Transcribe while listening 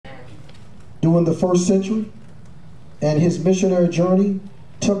during the first century, and his missionary journey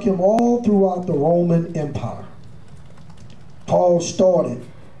took him all throughout the Roman Empire. Paul started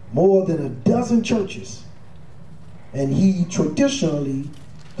more than a dozen churches, and he traditionally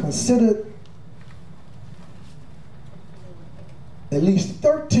considered at least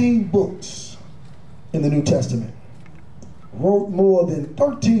 13 books in the New Testament. Wrote more than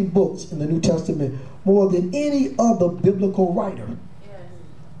 13 books in the New Testament, more than any other biblical writer. Yes.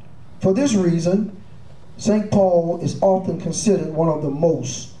 For this reason, St. Paul is often considered one of the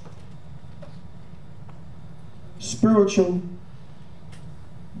most spiritual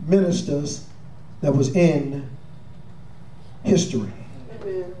ministers that was in history.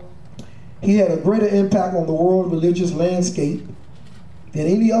 Amen. He had a greater impact on the world religious landscape than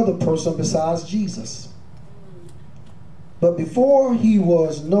any other person besides Jesus. But before he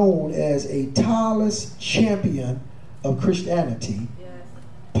was known as a tireless champion of Christianity, yes,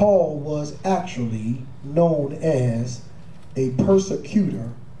 Paul was actually known as a persecutor,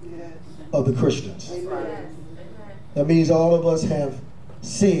 yes, of the Christians. Amen. That means all of us have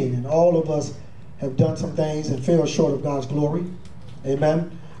sinned, and all of us have done some things and fell short of God's glory.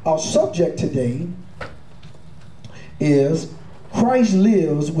 Amen. Our subject today is Christ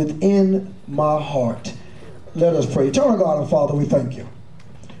lives within my heart. Let us pray. Eternal God and Father, we thank you.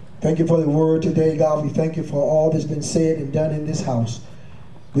 Thank you for the word today, God. We thank you for all that's been said and done in this house.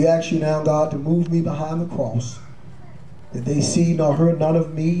 We ask you now, God, to move me behind the cross, that they see nor heard none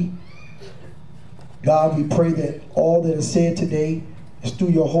of me. God, we pray that all that is said today is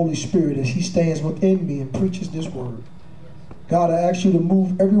through your Holy Spirit as he stands within me and preaches this word. God, I ask you to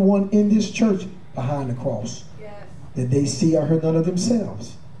move everyone in this church behind the cross, yes, that they see or hear none of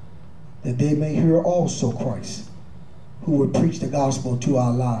themselves, that they may hear also Christ, who would preach the gospel to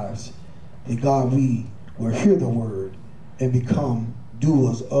our lives. That God, we will hear the word and become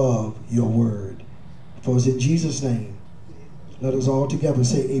doers of your word. For it's in Jesus' name. Let us all together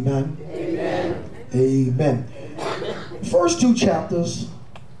say amen. Amen. Amen. First two chapters,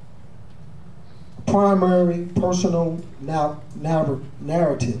 primary personal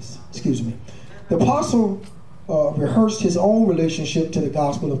narratives. Excuse me. The apostle rehearsed his own relationship to the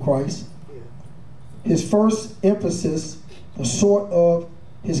gospel of Christ. His first emphasis, the sort of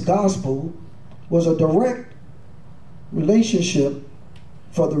his gospel, was a direct relationship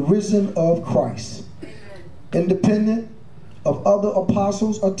for the risen of Christ, independent of other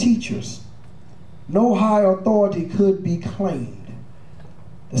apostles or teachers. No high authority could be claimed.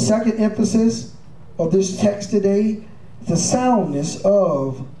 The second emphasis of this text today is the soundness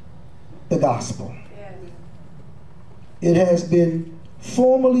of the gospel. It has been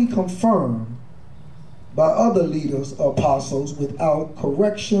formally confirmed by other leaders or apostles without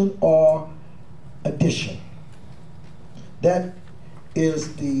correction or addition. That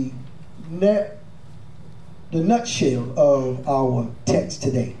is the nutshell of our text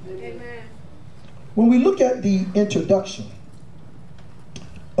today. Amen. When we look at the introduction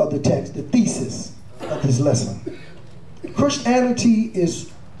of the text, the thesis of this lesson, Christianity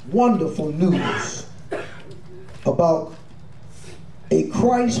is wonderful news about a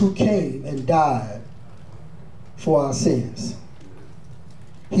Christ who came and died for our sins.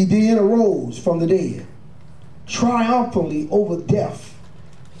 He then arose from the dead, triumphantly over death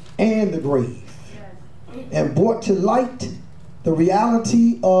and the grave, and brought to light the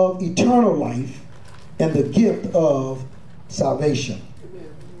reality of eternal life and the gift of salvation.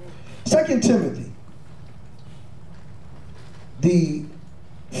 2 Timothy, the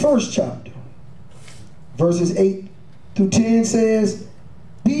first chapter, verses 8 through 10 says,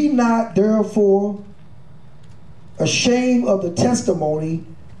 "Be not therefore ashamed of the testimony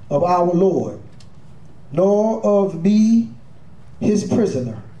of our Lord, nor of me, his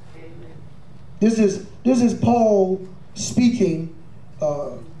prisoner." This is Paul speaking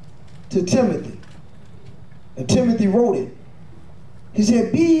to Timothy. And Timothy wrote it. He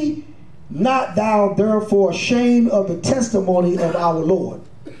said, "Be not thou therefore ashamed of the testimony of our Lord,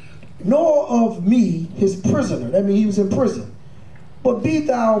 nor of me, his prisoner." That means he was in prison. "But be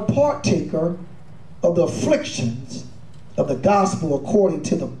thou partaker of the afflictions of the gospel according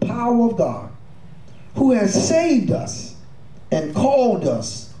to the power of God, who has saved us and called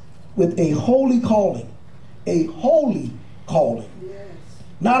us with a holy calling." A holy calling. Yes.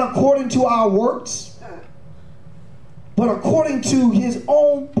 Not according to our works, but according to his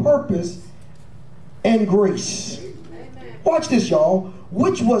own purpose and grace. Amen. Watch this, y'all.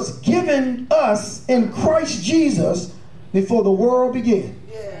 Which was given us in Christ Jesus before the world began.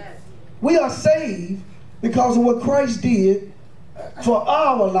 Yes. We are saved because of what Christ did for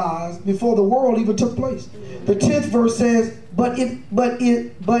our lives before the world even took place. The 10th verse says, but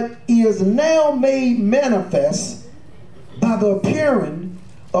is now made manifest by the appearing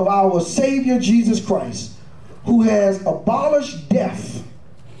of our Savior Jesus Christ, who has abolished death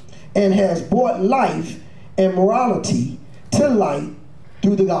and has brought life and morality to light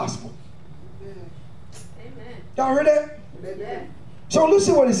through the gospel. Amen. Y'all heard that? Amen. So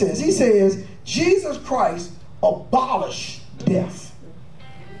listen what it says. He says, Jesus Christ abolished death.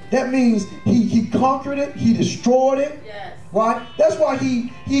 That means he conquered it, he destroyed it. Yes. Right? That's why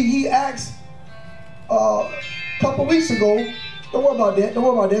he asked a couple weeks ago, don't worry about that, don't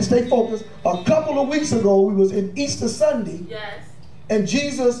worry about that, stay focused. A couple of weeks ago, we was in Easter Sunday. Yes. And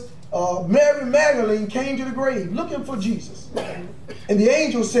Jesus, Mary Magdalene came to the grave looking for Jesus. And the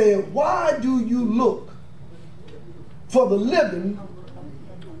angel said, why do you look for the living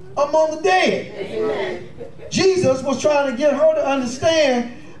among the dead? Amen. Jesus was trying to get her to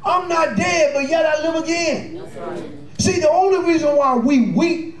understand, I'm not dead, but yet I live again. That's right. See, the only reason why we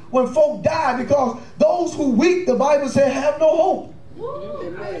weep when folk die, because those who weep, the Bible said, have no hope.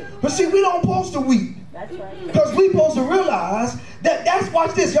 Amen. But see, we don't supposed to weep. That's right. Because we supposed to realize that's,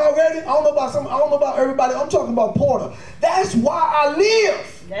 watch this, y'all ready? I don't know about everybody. I'm talking about Porter. That's why I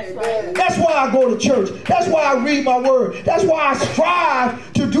live. That's right. That's why I go to church. That's why I read my word. That's why I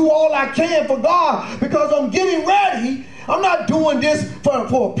strive to do all I can for God, because I'm getting ready. I'm not doing this for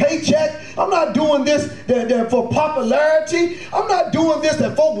a paycheck. I'm not doing this for popularity. I'm not doing this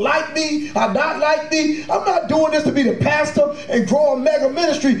that folk like me or not like me. I'm not doing this to be the pastor and grow a mega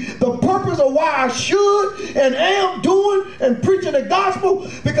ministry. The purpose of why I should and am doing and preaching the gospel,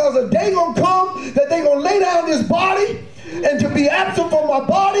 because a day gonna come that they gonna lay down this body, and to be absent from my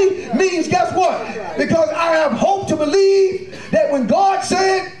body means, guess what? Because I have hope to believe that when God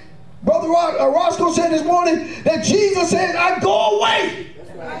said, Brother Roscoe said this morning, that Jesus said, I go away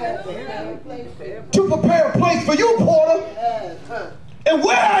to prepare a place for you, Porter. And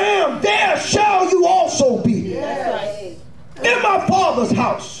where I am, there shall you also be. In my Father's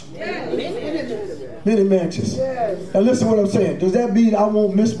house. Many mansions. Now listen to what I'm saying. Does that mean I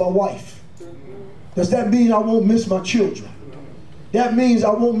won't miss my wife? Does that mean I won't miss my children? That means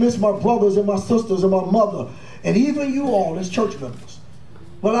I won't miss my brothers and my sisters and my mother, and even you all as church members.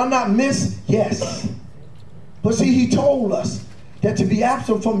 Will I not miss? Yes. But see, he told us that to be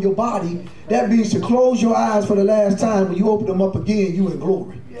absent from your body, that means to close your eyes for the last time. When you open them up again, you in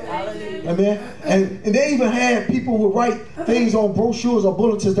glory. Yes. Amen. And they even had people who would write things on brochures or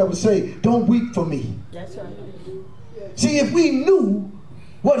bulletins that would say, don't weep for me. That's right. See, if we knew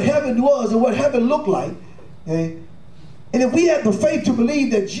what heaven was and what heaven looked like, and if we had the faith to believe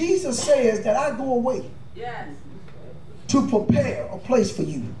that Jesus says that I go away. Yes. To prepare a place for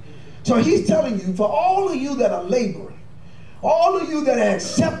you. So he's telling you, for all of you that are laboring, all of you that have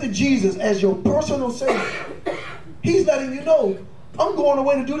accepted Jesus as your personal Savior, he's letting you know, I'm going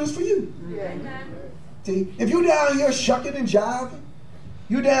away to do this for you. Yeah. See, if you're down here shucking and jiving,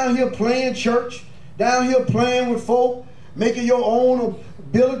 you're down here playing church, down here playing with folk, making your own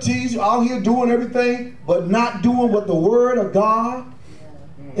abilities, out here doing everything, but not doing what the Word of God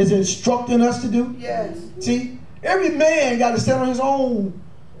is instructing us to do. Yes. See? Every man got to stand on his own,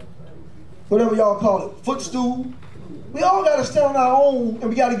 whatever y'all call it, footstool. We all got to stand on our own, and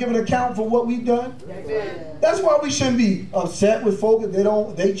we got to give an account for what we've done. Amen. That's why we shouldn't be upset with folk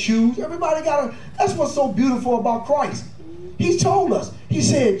if they choose. Everybody got to, that's what's so beautiful about Christ. He told us, he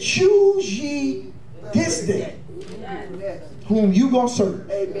said, choose ye this day whom you gonna serve.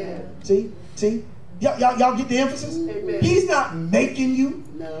 Amen. See? Y'all get the emphasis? Amen. He's not making you.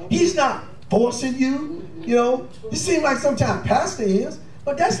 No. He's not forcing you. You know, it seems like sometimes pastor is,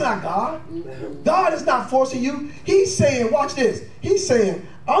 but that's not God. God is not forcing you. He's saying, watch this. He's saying,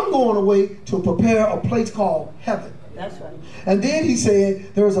 I'm going away to prepare a place called heaven. That's right. And then he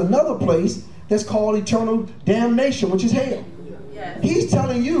said, there's another place that's called eternal damnation, which is hell. Yes. He's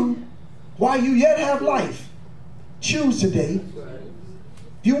telling you, while you yet have life, choose today.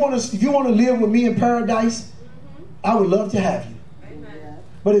 If you want to live with me in paradise, I would love to have you. Amen.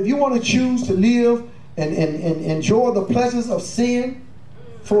 But if you want to choose to live and enjoy the pleasures of sin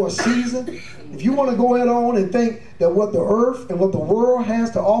for a season, if you want to go ahead on and think that what the earth and what the world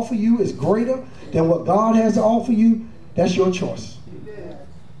has to offer you is greater than what God has to offer you, that's your choice.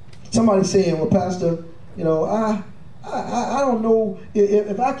 Somebody saying, well, Pastor, you know, I don't know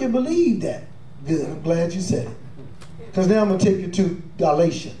if I can believe that. Good, I'm glad you said it. Because now I'm going to take you to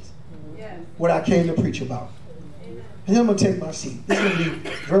Galatians, what I came to preach about. And then I'm going to take my seat. This is going to be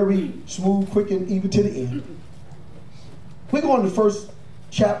very smooth, quick, and even to the end. We go on the first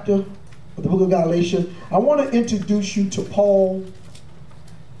chapter of the book of Galatians. I want to introduce you to Paul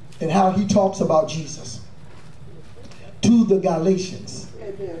and how he talks about Jesus. to the Galatians.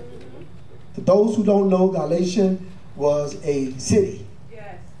 For those who don't know, Galatian was a city.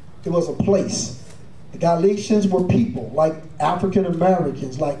 It was a place. The Galatians were people like African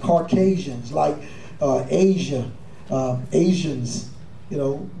Americans, like Caucasians, like Asians. You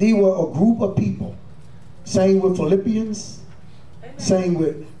know, they were a group of people. Same with Philippians. Same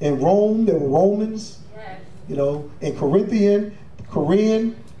with in Rome, there were Romans. You know, in Korean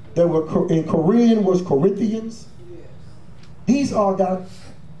was Corinthians. These are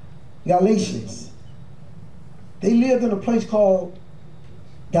Galatians. They lived in a place called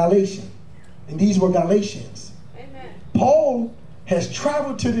Galatia, and these were Galatians. Amen. Paul has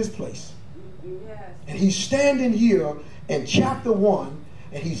traveled to this place, and he's standing here in chapter 1,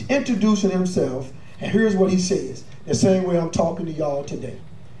 and he's introducing himself, and here's what he says, the same way I'm talking to y'all today.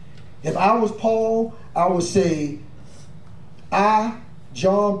 If I was Paul, I would say, I,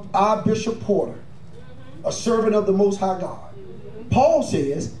 Bishop Porter, a servant of the Most High God. Paul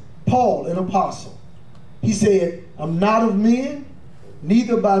says, Paul, an apostle, he said, I'm not of men,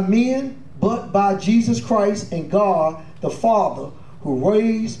 neither by men, but by Jesus Christ and God the Father, who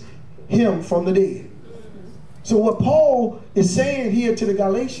raised him from the dead. So what Paul is saying here to the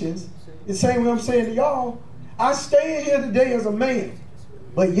Galatians is saying what I'm saying to y'all. I stand here today as a man,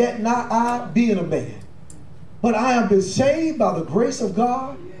 but yet not I being a man. But I have been saved by the grace of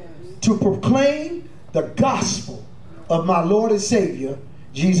God to proclaim the gospel of my Lord and Savior,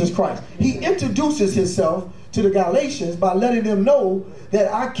 Jesus Christ. He introduces himself to the Galatians by letting them know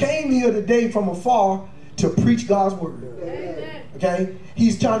that I came here today from afar to preach God's word. Okay?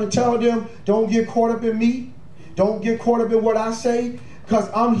 He's trying to tell them, don't get caught up in me. Don't get caught up in what I say, because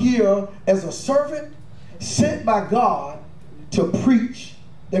I'm here as a servant sent by God to preach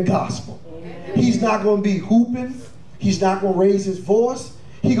the gospel. He's not going to be hooping. He's not going to raise his voice.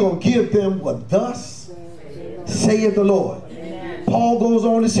 He's going to give them what thus saith the Lord. Paul goes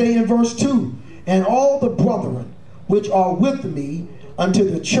on to say in verse 2, and all the brethren which are with me unto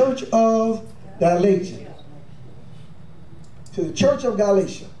the church of Galatia. To the church of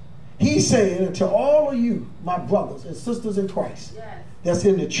Galatia. He's saying, and to all of you, my brothers and sisters in Christ, that's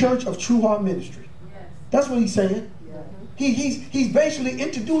in the church of True Heart Ministry. That's what he's saying. He's basically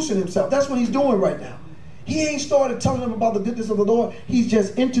introducing himself. That's what he's doing right now. He ain't started telling them about the goodness of the Lord. He's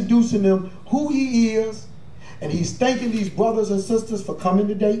just introducing them who he is. And he's thanking these brothers and sisters for coming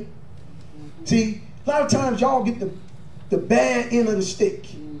today. See, a lot of times y'all get the bad end of the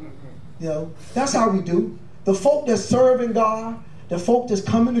stick. You know, that's how we do. The folk that's serving God, the folk that's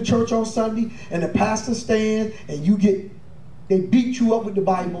coming to church on Sunday, and the pastor stands and they beat you up with the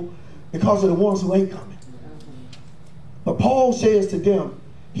Bible because of the ones who ain't coming. But Paul says to them,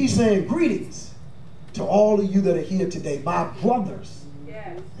 he's saying, greetings to all of you that are here today, my brothers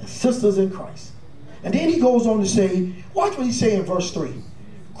and sisters in Christ. And then he goes on to say, watch what he says in verse 3.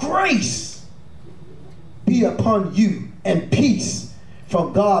 Grace be upon you and peace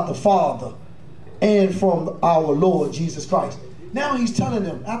from God the Father and from our Lord Jesus Christ. Now he's telling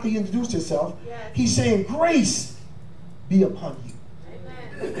them, after he introduced himself, he's saying, grace be upon you.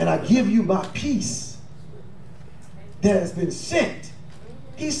 Amen. And I give you my peace that has been sent.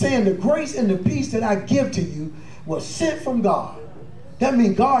 He's saying the grace and the peace that I give to you was sent from God. That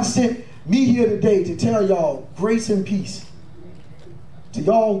means God sent me here today to tell y'all grace and peace. To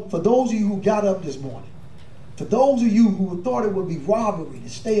y'all, for those of you who got up this morning, for those of you who thought it would be robbery to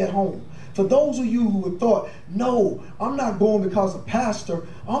stay at home, for those of you who thought, no, I'm not going because of pastor,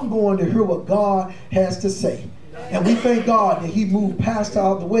 I'm going to hear what God has to say. And we thank God that he moved pastor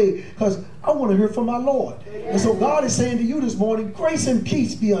out of the way because I want to hear from my Lord. And so God is saying to you this morning, grace and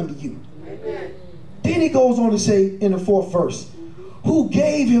peace be unto you. Amen. Then he goes on to say in the 4th verse, who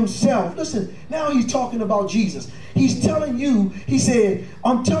gave himself. Listen, now he's talking about Jesus. He's telling you, he said,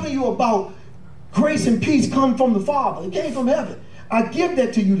 I'm telling you about grace and peace come from the Father. It came from heaven. I give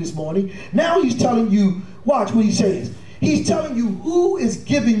that to you this morning. Now he's telling you, watch what he says. He's telling you who is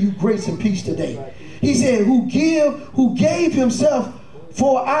giving you grace and peace today. He said, who gave himself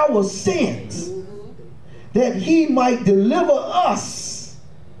for our sins, that he might deliver us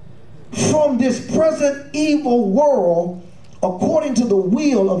from this present evil world according to the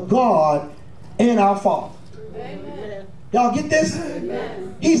will of God and our Father. Amen. Y'all get this?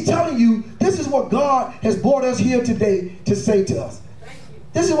 Amen. He's telling you this is what God has brought us here today to say to us.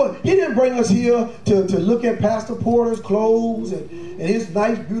 This is what, he didn't bring us here to look at Pastor Porter's clothes and his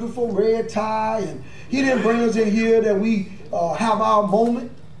nice, beautiful red tie. And he didn't bring us in here that we have our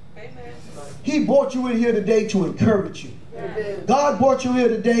moment. Amen. He brought you in here today to encourage you. Yeah. God brought you here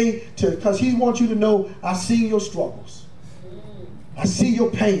today because he wants you to know, I see your struggles. I see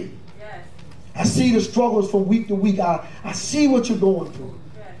your pain. Yes. I see the struggles from week to week. I see what you're going through.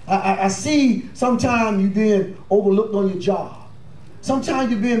 I see sometimes you're being overlooked on your job. Sometimes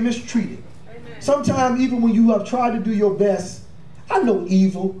you're being mistreated. Sometimes even when you have tried to do your best, I know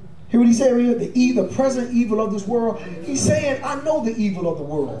evil. Hear what he said here? The present evil of this world. He's saying, I know the evil of the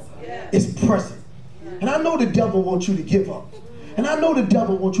world is present. And I know the devil wants you to give up. And I know the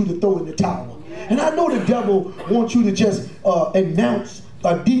devil wants you to throw in the towel. And I know the devil wants you to just denounce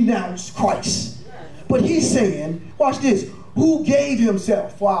Christ. But he's saying, watch this, who gave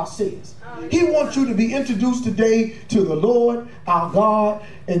himself for our sins. He wants you to be introduced today to the Lord, our God,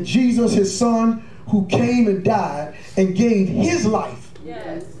 and Jesus, his son, who came and died and gave his life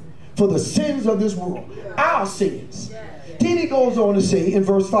for the sins of this world, our sins. Then he goes on to say in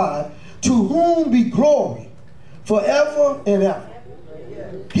verse 5, to whom be glory forever and ever.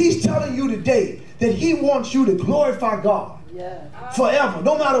 He's telling you today that he wants you to glorify God forever.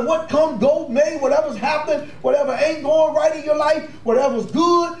 No matter what come, go, may, whatever's happened, whatever ain't going right in your life, whatever's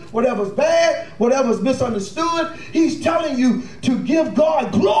good, whatever's bad, whatever's misunderstood, he's telling you to give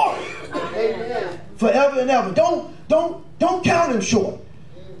God glory forever and ever. Don't count him short.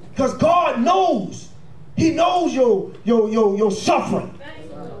 Because God knows. He knows your suffering.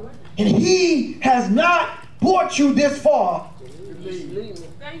 And he has not brought you this far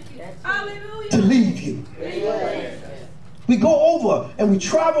to leave you. We go over and we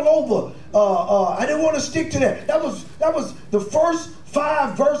travel over. I didn't want to stick to that. That was the first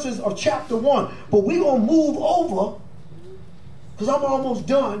 5 verses of chapter 1. But we're going to move over, because I'm almost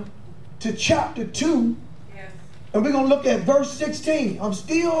done, to chapter 2. And we're going to look at verse 16. I'm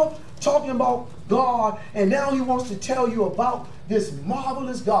still talking about God, and now he wants to tell you about this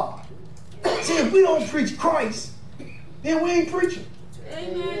marvelous God. See, if we don't preach Christ, then we ain't preaching.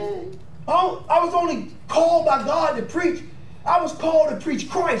 Amen. I was only called by God to preach. I was called to preach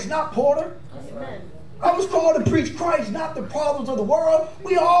Christ, not Porter. Amen. I was called to preach Christ, not the problems of the world.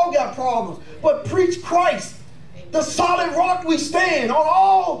 We all got problems. But preach Christ, the solid rock we stand, on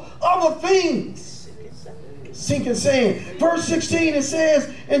all other things sinking sand. Verse 16, it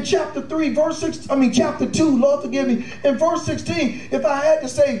says in chapter 3, chapter 2, Lord forgive me. In verse 16, if I had to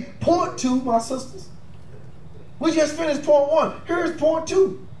say point 2, my sisters, we just finished point 1. Here's point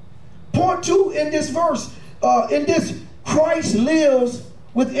 2. Point 2 in this verse, in this, Christ lives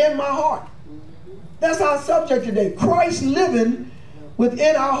within my heart. That's our subject today. Christ living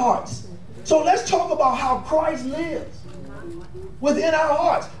within our hearts. So let's talk about how Christ lives within our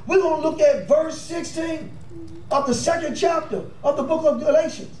hearts. We're going to look at verse 16 of the 2nd chapter of the book of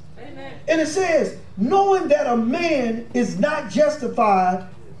Galatians. Amen. And it says, knowing that a man is not justified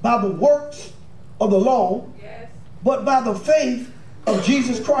by the works of the law, but by the faith of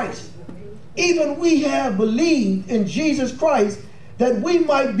Jesus Christ. Even we have believed in Jesus Christ, that we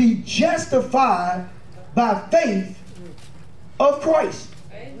might be justified by faith of Christ.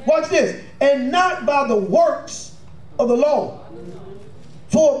 Amen. Watch this. And not by the works of the law.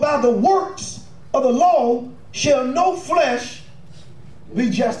 For by the works of the law shall no flesh be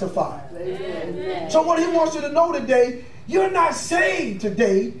justified. Amen. So what he wants you to know today, you're not saved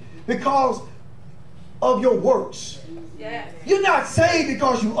today because of your works. Yes. You're not saved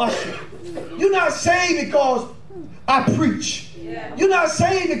because you usher. You're not saved because I preach. Yeah. You're not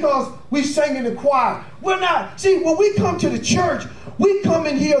saved because we sing in the choir. We're not. See, when we come to the church, we come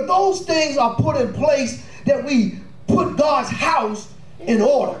in here, those things are put in place that we put God's house in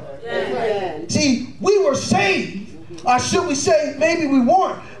order. Yeah. See, we were saved. Or should we say, maybe we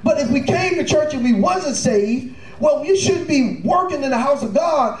weren't. But if we came to church and we wasn't saved, well, you shouldn't be working in the house of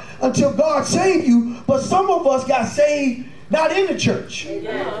God until God saved you. But some of us got saved not in the church.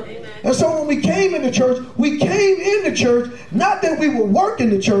 Amen. And so when we came in the church, we came in the church, not that we were working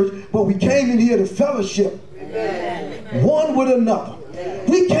the church, but we came in here to fellowship. Amen. One with another. Amen.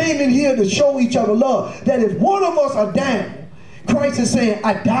 We came in here to show each other love. That if one of us are down, Christ is saying,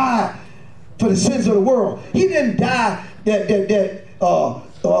 I died for the sins of the world. He didn't die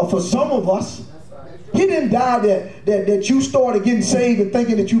for some of us. He didn't die that you started getting saved and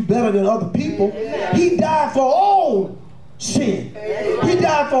thinking that you're better than other people. Amen. He died for all sin. Amen. He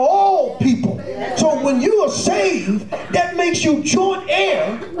died for all people. Amen. So when you are saved, that makes you joint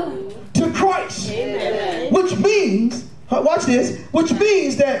heir to Christ. Amen. Which means, watch this, which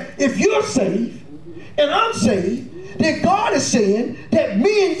means that if you're saved and I'm saved, then God is saying that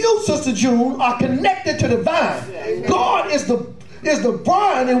me and you, Sister June, are connected to the vine. God is the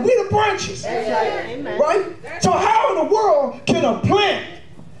vine and we the branches. Amen. Right? So how in the world can a plant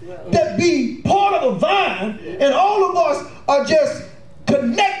that be part of the vine and all of us are just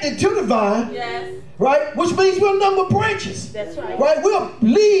connected to the vine, right? Which means we're number branches. That's right. Right? We're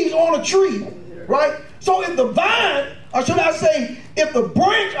leaves on a tree Right? So if the vine, or should I say, if the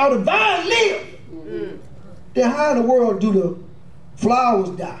branch or the vine live, then how in the world do the flowers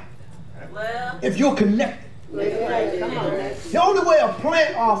die? Well, if you're connected. The only way a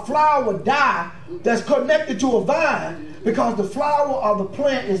plant or a flower die that's connected to a vine, because the flower or the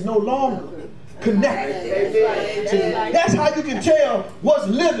plant is no longer connected. See, that's how you can tell what's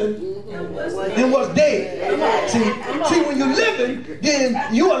living and what's dead. See, when you're living, then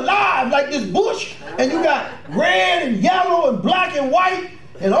you're alive like this bush, and you got red and yellow and black and white,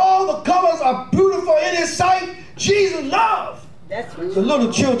 and all the colors are beautiful in His sight. Jesus loves the little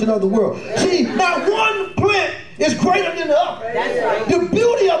children of the world. See, not one plant is greater than the other. The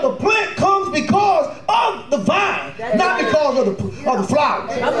beauty of the plant comes because of the vine, not because of the flowers.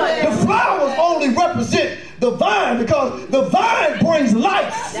 The flowers only represent the vine because the vine brings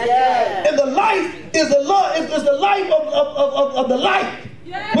life, and the life is the life of the light,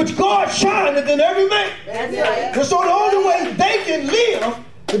 which God shineth in every man. And so the only way they can live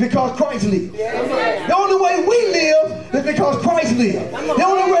is because Christ lives. The only way we live is because Christ lives. The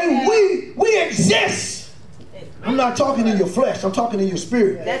only way we exist. I'm not talking in your flesh. I'm talking in your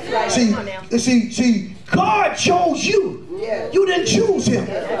spirit. See, God chose you. You didn't choose Him.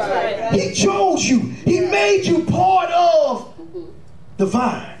 He chose you. He made you part of the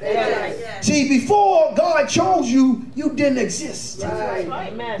vine. See, before God chose you, you didn't exist. You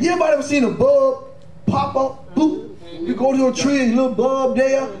anybody ever seen a bulb pop up? Boop. You go to a tree and a little bulb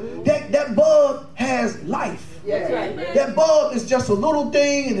there. That bulb has life. That bulb is just a little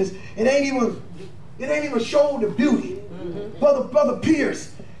thing, and it ain't even showing the beauty. Brother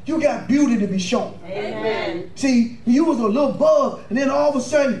Pierce, you got beauty to be shown. See, you was a little bulb, and then all of a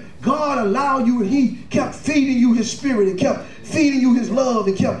sudden God allowed you, and He kept feeding you His Spirit, and kept feeding you His love,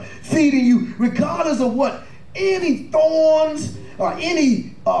 and kept feeding you, regardless of what any thorns or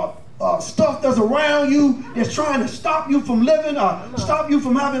any stuff that's around you that's trying to stop you from living or stop you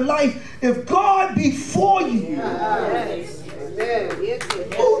from having life. If God be for you, who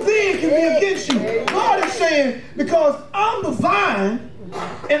then can be against you? God is saying, because I'm the vine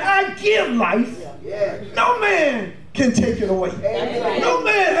and I give life, no man can take it away. No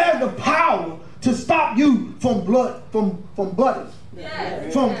man has the power to stop you from budding, from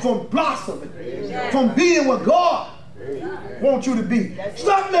blossoming, from being what God want you to be.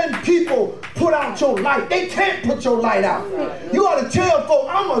 Stop letting people put out your light. They can't put your light out. You ought to tell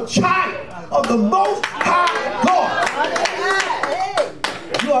folks, I'm a child of the Most High God.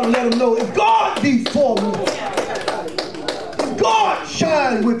 You ought to let them know, if God be for me, if God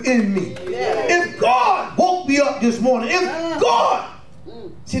shine within me, if God woke me up this morning, if God,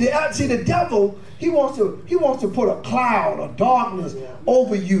 see the devil, he wants to put a cloud of darkness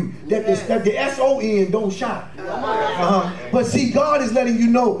over you that the S-O-N don't shine. But see, God is letting you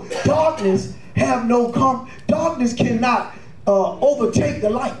know darkness cannot overtake the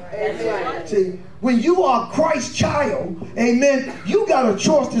light. See, when you are Christ's child, amen, you got a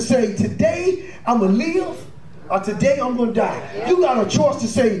choice to say, today I'm going to live, or today I'm going to die. You got a choice to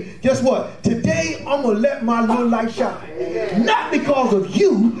say, guess what? Today I'm going to let my little light shine. Not because of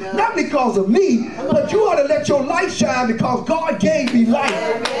you, not because of me, but you ought to let your light shine because God gave me life.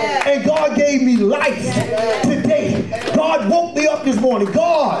 And God gave me life today. God woke me up this morning.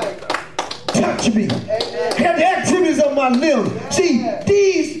 God touched me. Had the activities of my limbs. See,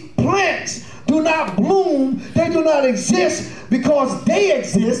 these plants do not bloom. They do not exist because they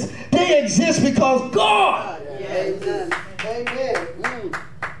exist. They exist because God.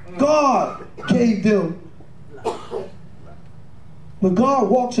 God gave them. When God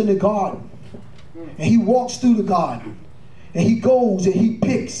walks in the garden, and He walks through the garden, and He goes and He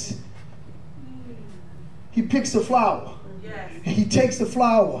picks the flower, and He takes the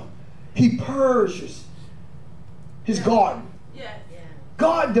flower, He purges His garden.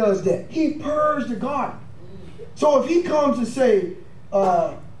 God does that. He purged the garden. So if He comes and say,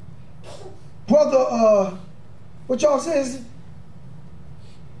 brother, what y'all says?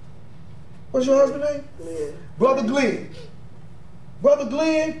 What's your husband's name? Glenn. Brother Glenn. Brother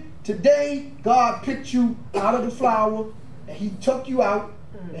Glenn, today God picked you out of the flower and He took you out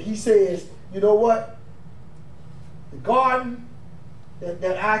and He says, you know what? The garden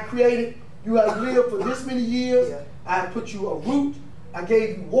that I created, you have lived for this many years. I put you a root. I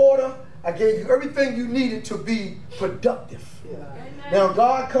gave you water. I gave you everything you needed to be productive. Now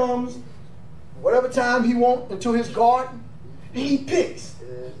God comes whatever time He wants into His garden, and He picks.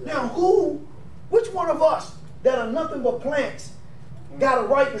 Now which one of us that are nothing but plants got a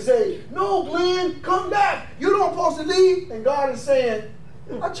right to say, no, Glenn, come back. You don't supposed to leave. And God is saying,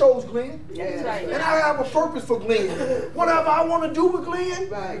 I chose Glenn. That's right. And I have a purpose for Glenn. Whatever I want to do with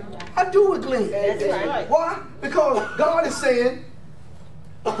Glenn, I do with Glenn. That's right. Why? Because God is saying,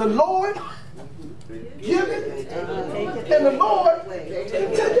 the Lord give it, and the Lord take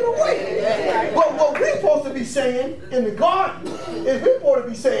it away. But what we're supposed to be saying in the garden is we're supposed to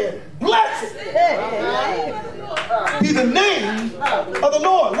be saying, blessed be the name of the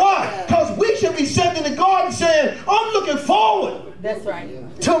Lord. Why? Because we should be sitting in the garden saying, I'm looking forward. That's right.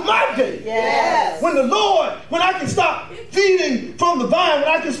 To my day. Yes. When the Lord, when I can stop feeding from the vine, when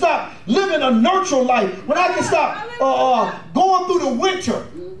I can stop living a nurtural life, when I can stop going through the winter,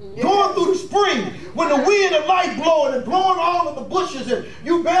 going through the spring, when the wind of life blowing and blowing all of the bushes and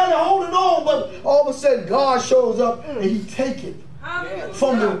you barely holding on, but all of a sudden God shows up and he take it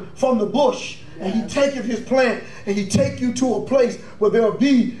from the bush. And he taketh his plant and he take you to a place where there'll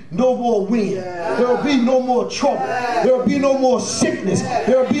be no more wind. There'll be no more trouble. There'll be no more sickness.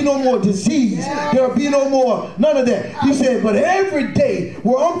 There'll be no more disease. There'll be no more, none of that. He said, but every day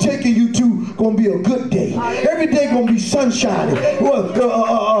where I'm taking you to gonna be a good day. Every day gonna be sunshine. There'll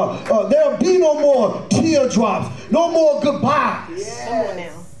be no more teardrops. No more goodbyes.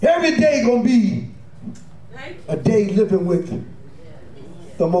 Every day gonna be a day living with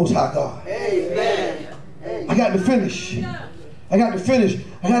the Most High God. Amen. I got to finish. I got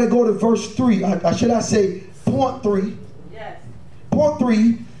to go to verse 3. Should I say point 3? Yes. Point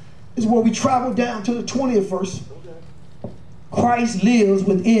 3 is where we travel down to the 20th verse. Christ lives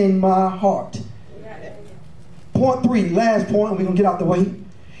within my heart. Point 3, last point, and we're going to get out the way.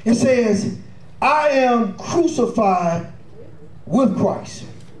 It says, I am crucified with Christ.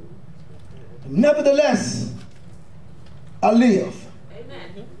 Nevertheless, I live.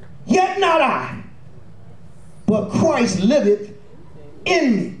 Yet not I, but Christ liveth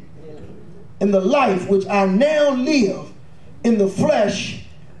in me. In the life which I now live in the flesh,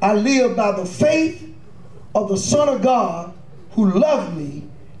 I live by the faith of the Son of God who loved me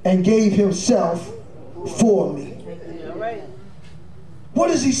and gave himself for me.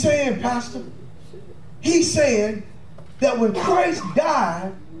 What is he saying, Pastor? He's saying that when Christ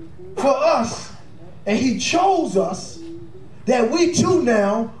died for us and he chose us, that we too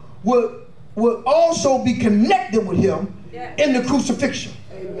now would also be connected with him in the crucifixion.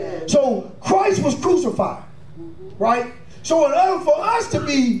 Amen. So Christ was crucified, right? So in order for us to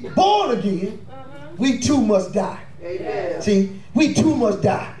be born again, we too must die. Amen. See, we too must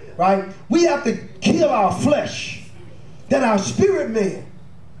die, right? We have to kill our flesh, that our spirit man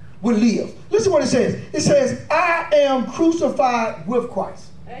will live. Listen what it says. It says, I am crucified with Christ.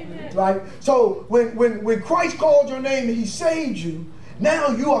 Amen. Right? So when Christ called your name and he saved you, now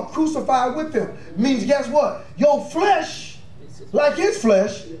you are crucified with him. Means guess what? Your flesh, like his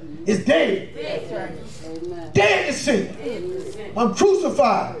flesh, is dead. Dead to sin. I'm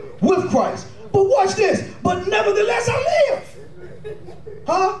crucified with Christ. But watch this. But nevertheless I live.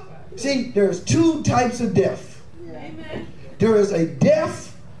 Huh? See, there's two types of death. There is a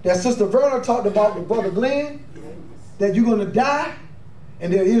death that Sister Verna talked about with Brother Glenn, that you're going to die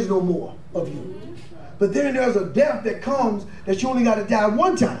and there is no more of you. But then there's a death that comes that you only got to die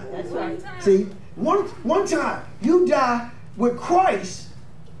one time. That's right. See, one time you die with Christ,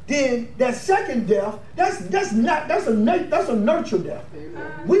 then that second death, that's a nurture death.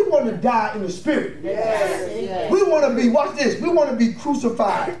 We want to die in the spirit. Yes. We want to be, watch this, we want to be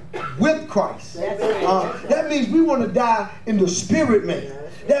crucified with Christ. That means we want to die in the spirit, man.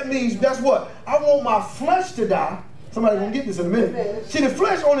 That means, that's what? I want my flesh to die. Somebody's going to get this in a minute. See, the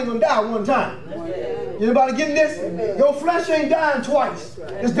flesh only going to die one time. Anybody getting this? Your flesh ain't dying twice.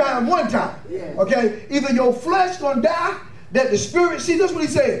 It's dying one time. Okay? Either your flesh going to die, that the spirit, see, that's what he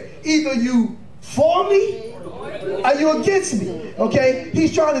said. Either you for me or you against me. Okay?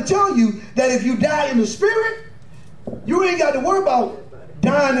 He's trying to tell you that if you die in the spirit, you ain't got to worry about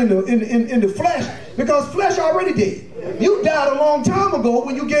dying in the flesh, because flesh already dead. You died a long time ago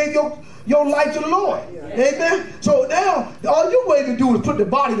when you gave your life to the Lord. Amen. So now all you're waiting to do is put the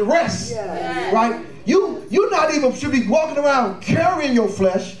body to rest. Right? You not even should be walking around carrying your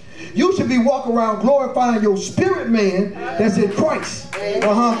flesh. You should be walking around glorifying your spirit man that's in Christ.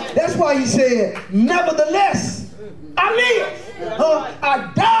 That's why he said, nevertheless, I live.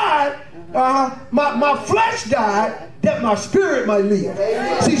 I died. My flesh died that my spirit might live.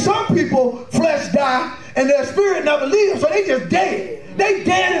 See, some people, flesh die and their spirit never lives, so they just dead. They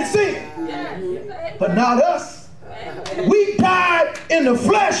dead in sin. But not us. We died in the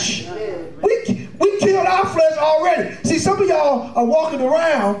flesh. We killed our flesh already. See, some of y'all are walking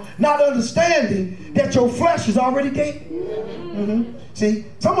around not understanding that your flesh is already dead. See,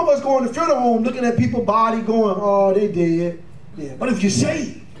 some of us go in the funeral home looking at people's body going, oh, they dead. Yeah, but if you're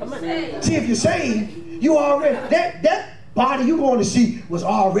saved, Come on. see, if you're saved, you already, that body you're going to see was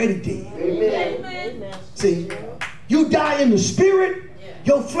already dead. Amen. See, you die in the spirit,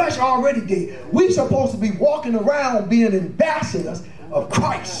 your flesh already dead. We supposed to be walking around being ambassadors of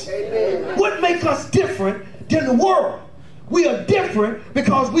Christ. Amen. What makes us different than the world? We are different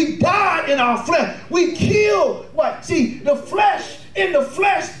because we died in our flesh. We killed what? See, the flesh, in the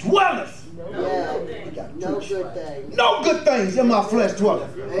flesh dwelleth. No good things. No good things in my flesh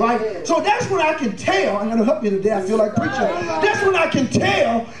dwelleth. Right? So that's when I can tell. I'm going to help you today. I feel like preaching. That's when I can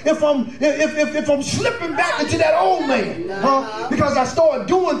tell if I'm slipping back into that old man. Because I started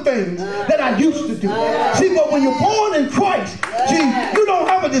doing things that I used to do. See, but when you're born in Christ, see, you don't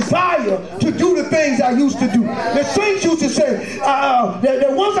have a desire to do the things I used to do. The saints used to say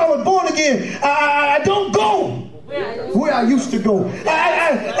that once I was born again, I don't go where I used to go.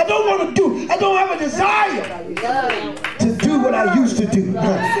 I don't want to do. I don't have a desire to do what I used to do.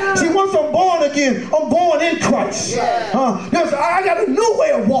 See, once I'm born again, I'm born in Christ. I got a new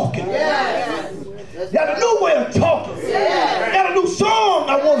way of walking. Got a new way of talking. Got a new song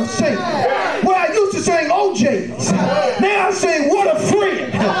I want to sing. Where I used to sing OJ's. Now I sing What a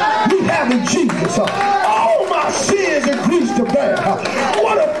Friend We Have in Jesus. All my sins and griefs to bear.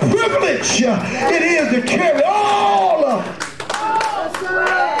 What a privilege it is to carry all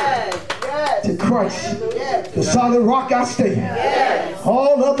to Christ, the solid rock I stand.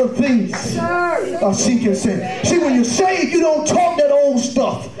 All other things are sinking sand. See, when you're saved, you don't talk that old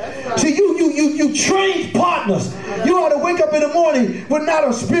stuff. See, you train partners. You ought to wake up in the morning with not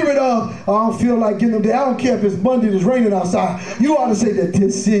a spirit of, I don't feel like getting up there. I don't care if it's Monday, it's raining outside. You ought to say that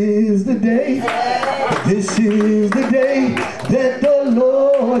this is the day. This is the day that the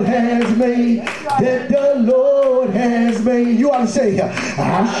Lord has made. That the Lord has made. You ought to say,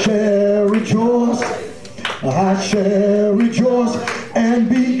 I shall rejoice. I shall rejoice and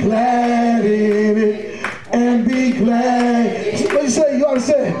be glad in it. And be glad. What you say? You ought to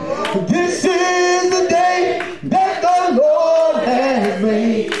say, this is the day that the Lord has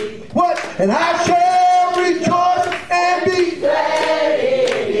made. What? And I shall rejoice and be glad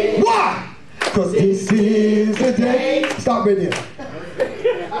in it. Why? Because this is the day. Stop right there.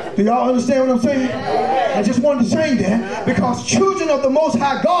 Do y'all understand what I'm saying? I just wanted to say that because children of the Most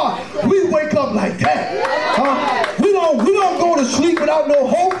High God, we wake up like that. We don't go to sleep without no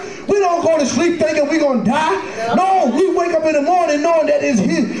hope. We don't go to sleep thinking we're going to die. No, we wake up in the morning knowing that it's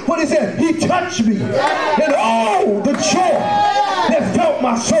His. What He said? He touched me. And oh, the joy that felt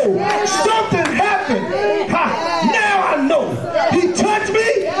my soul. Something happened. Now I know. He touched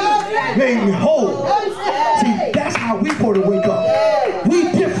me, made me whole. See, that's how we supposed to wake up.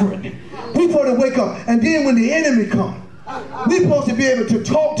 We different. We supposed to wake up. And then when the enemy comes, we're supposed to be able to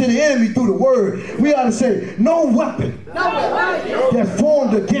talk to the enemy through the word. We ought to say, no weapon that's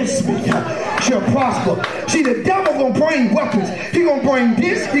formed against me shall prosper. See, the devil going to bring weapons. He going to bring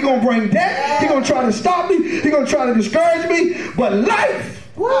this. He going to bring that. He going to try to stop me. He going to try to discourage me. But life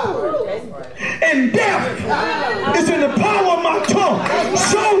and death is in the power of my tongue.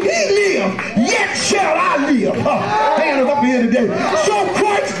 So He live, yet shall I live. Hang up here today. So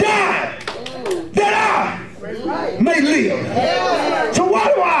Christ died that I may live. So why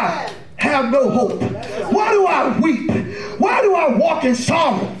do I have no hope? Why do I weep? Why do I walk in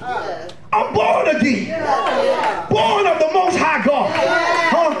sorrow? I'm born again. Born of the Most High God.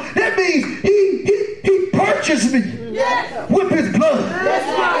 That means He purchased me with His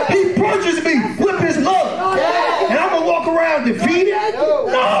blood. He purchased me with His love. And I'm going to walk around defeated?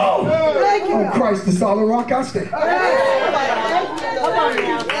 No. On Christ, the solid rock I stand.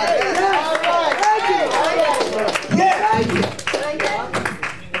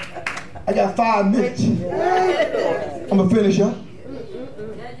 I got 5 minutes. I'm going to finish up.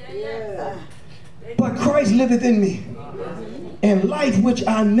 But Christ liveth in me, and life which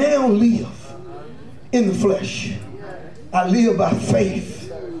I now live in the flesh, I live by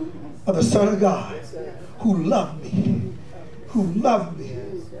faith of the Son of God, who loved me,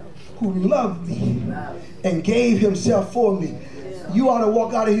 and gave Himself for me. You ought to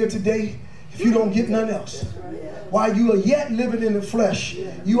walk out of here today if you don't get nothing else. While you are yet living in the flesh,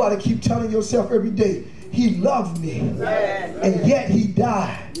 you ought to keep telling yourself every day, He loved me, and yet He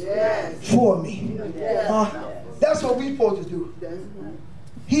died for me. That's what we're supposed to do.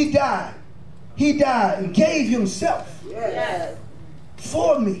 He died and gave Himself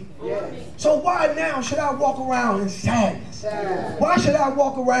for me. So why now should I walk around in sadness? Why should I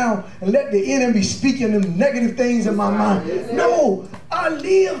walk around and let the enemy speak in the negative things in my mind? No, I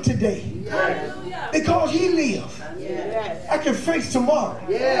live today because He lived. I can face tomorrow.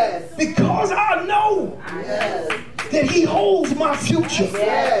 Yes. Because I know that he holds my future.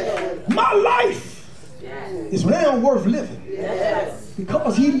 Yes. My life is now worth living. Yes.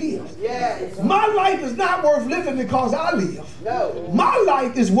 Because he lives. Yes. My life is not worth living because I live. No. My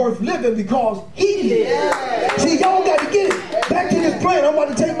life is worth living because he lives. Yes. See, y'all got to get it. Back to this plan. I'm about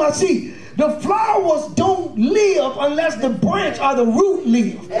to take my seat. The flowers don't live unless the branch or the root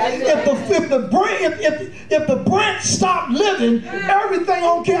live. If the branch stop living, everything, I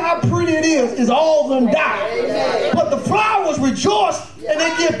don't care how pretty it is all gonna die. But the flowers rejoice and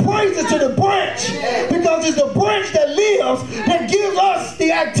they give praises to the branch, because it's the branch that lives that gives us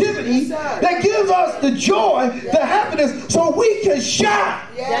the activity, that gives us the joy, the happiness, so we can shine.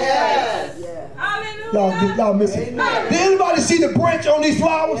 Yes. Y'all miss it. Did anybody see the branch on these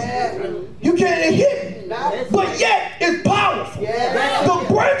flowers? You can't hit it, but yet it's powerful.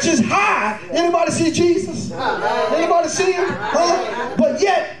 The branch is high. Anybody see Jesus? Anybody see him? Huh? But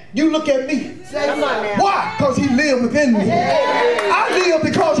yet you look at me. Why? Because he lives within me. I live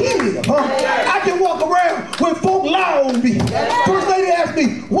because he lives. I can walk around when folk lie on me. First lady asked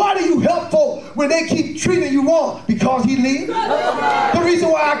me, why do you help folk when they keep treating you wrong? Because he lives. The reason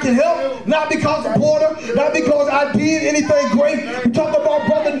why I can help, not because of Porter, not because I did anything great. We talk about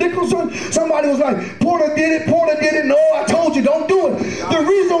Brother Nicholson. Somebody was like, Porter did it, Porter did it. No, I told you, don't do it. The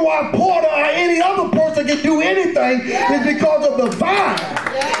reason why Porter or any other person can do anything is because of the vine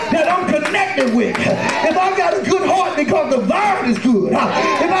that I'm connected with. If I got a good heart, because the vine is good.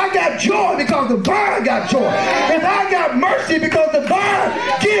 If I got joy, because the vine got joy. If I got mercy, because the vine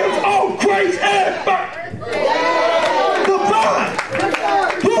gives all grace and mercy. The vine.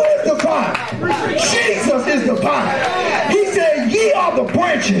 Who is the vine? Jesus is the vine. He said, ye are the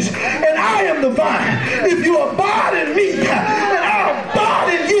branches, and I am the vine. If you abide in me, and I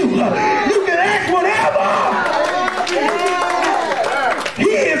abide in you, you can ask whatever. He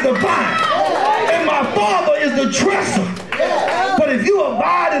is the vine. And my Father is the dresser. But if you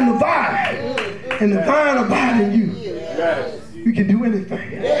abide in the vine, and the vine abide in you, you can do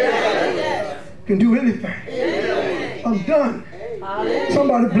anything. You can do anything. I'm done.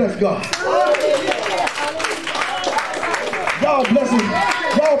 Somebody bless God. Y'all bless him.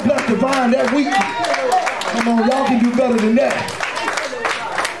 Y'all bless the vine that week. Come on, y'all can do better than that.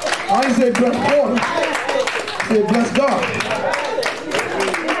 I ain't say bless Porter. I said bless God.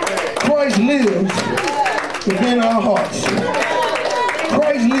 Christ lives within our hearts.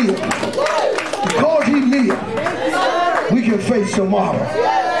 Christ lives. Because he lives, we can face tomorrow.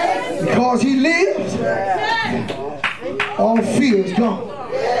 Because he lives, all fear is gone.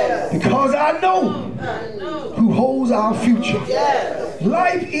 Because I know who holds our future.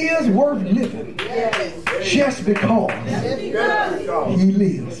 Life is worth living just because he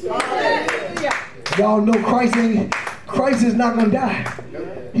lives. Y'all know Christ is not going to die.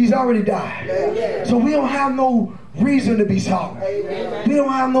 He's already died. So we don't have no reason to be sorry. We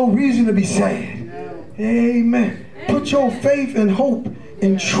don't have no reason to be sad. Amen. Put your faith and hope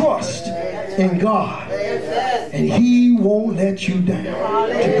and trust in God, and he won't let you down.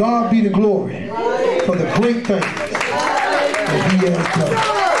 To God be the glory for the great things that he has done.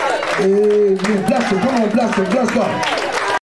 Amen. Bless him. Come on, bless him. Bless God.